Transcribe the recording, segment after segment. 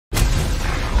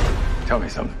Tell me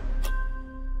something.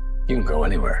 You can go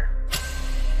anywhere.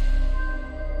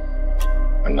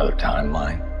 Another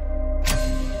timeline.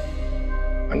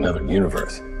 Another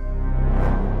universe.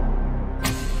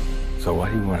 So why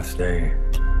do you want to stay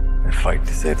and fight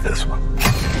to save this one?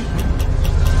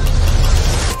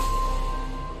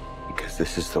 Because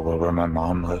this is the world where my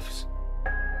mom lives.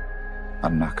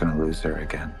 I'm not gonna lose her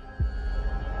again.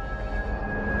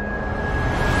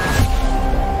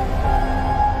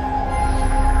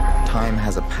 Time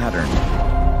has a pattern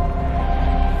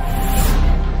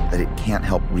that it can't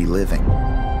help reliving.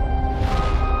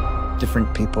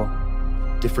 Different people,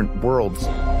 different worlds,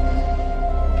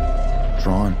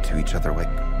 drawn to each other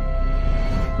like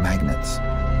magnets.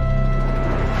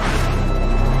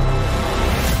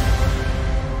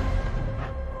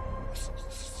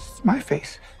 It's my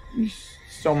face. You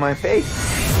stole my face.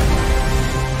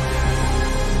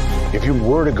 If you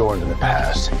were to go into the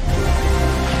past,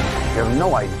 you have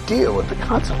no idea what the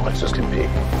consequences can be.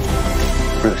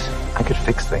 Bruce, I could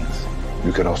fix things.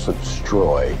 You could also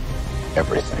destroy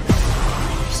everything.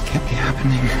 This can't be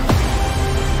happening.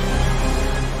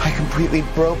 I completely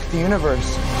broke the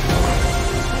universe.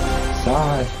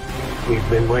 Zod, we've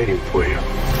been waiting for you.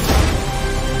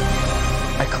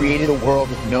 I created a world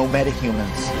with no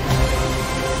metahumans.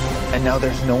 And now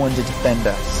there's no one to defend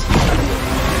us.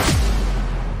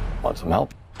 Want some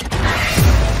help?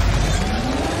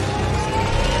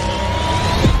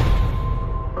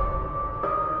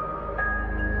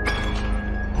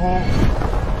 Oh.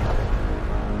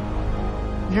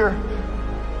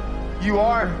 You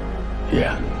are?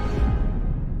 Yeah.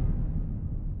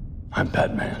 I'm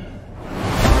Batman.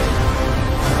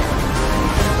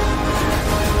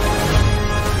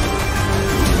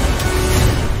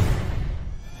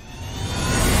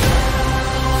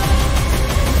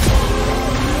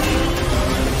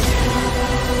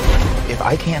 If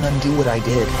I can't undo what I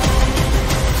did,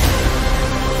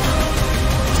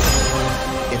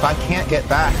 if I can't get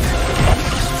back,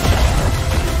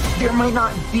 there might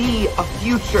not be a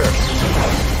future.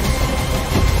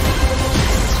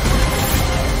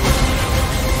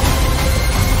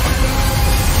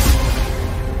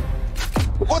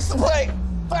 What's the play?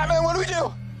 Batman, what do we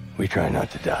do? We try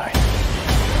not to die.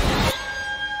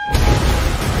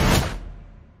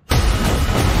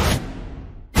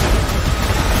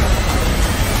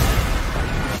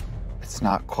 It's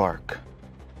not Clark.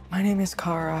 My name is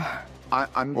Kara.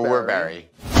 I'm Barry. We're Barry.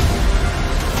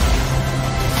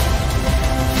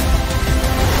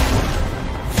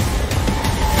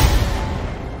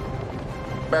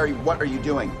 Barry, what are you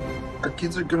doing? Our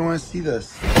kids are gonna want to see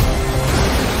this.